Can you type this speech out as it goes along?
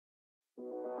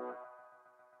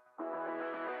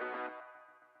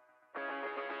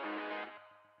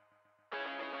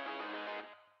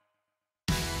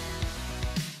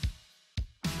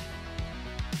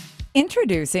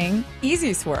Introducing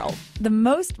Easy Swirl, the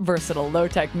most versatile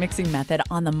low-tech mixing method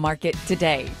on the market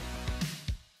today.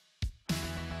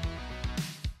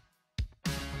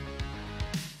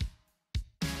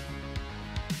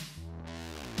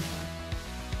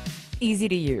 Easy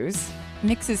to use,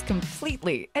 mixes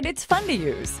completely, and it's fun to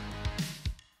use.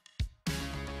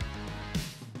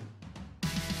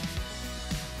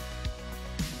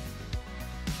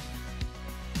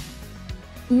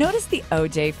 Notice the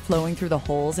OJ flowing through the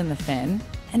holes in the fin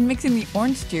and mixing the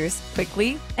orange juice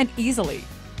quickly and easily.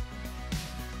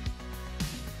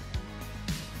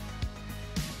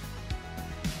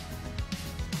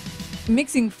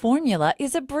 Mixing formula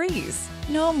is a breeze.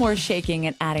 No more shaking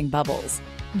and adding bubbles.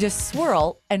 Just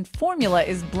swirl and formula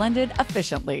is blended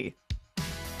efficiently.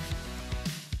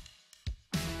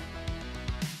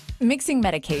 Mixing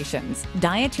medications,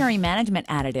 dietary management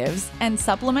additives, and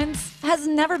supplements has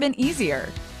never been easier.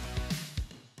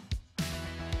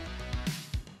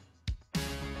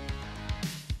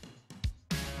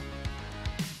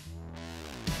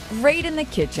 Great in the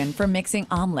kitchen for mixing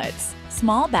omelets,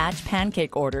 small batch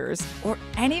pancake orders, or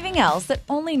anything else that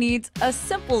only needs a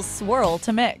simple swirl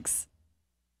to mix.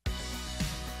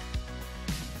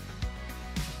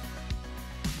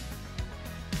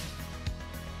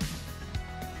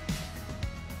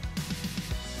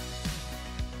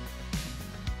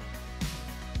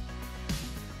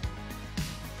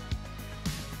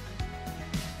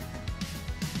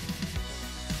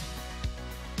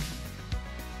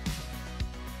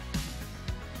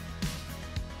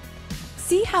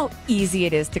 See how easy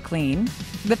it is to clean?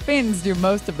 The fins do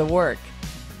most of the work.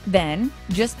 Then,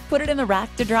 just put it in the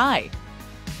rack to dry.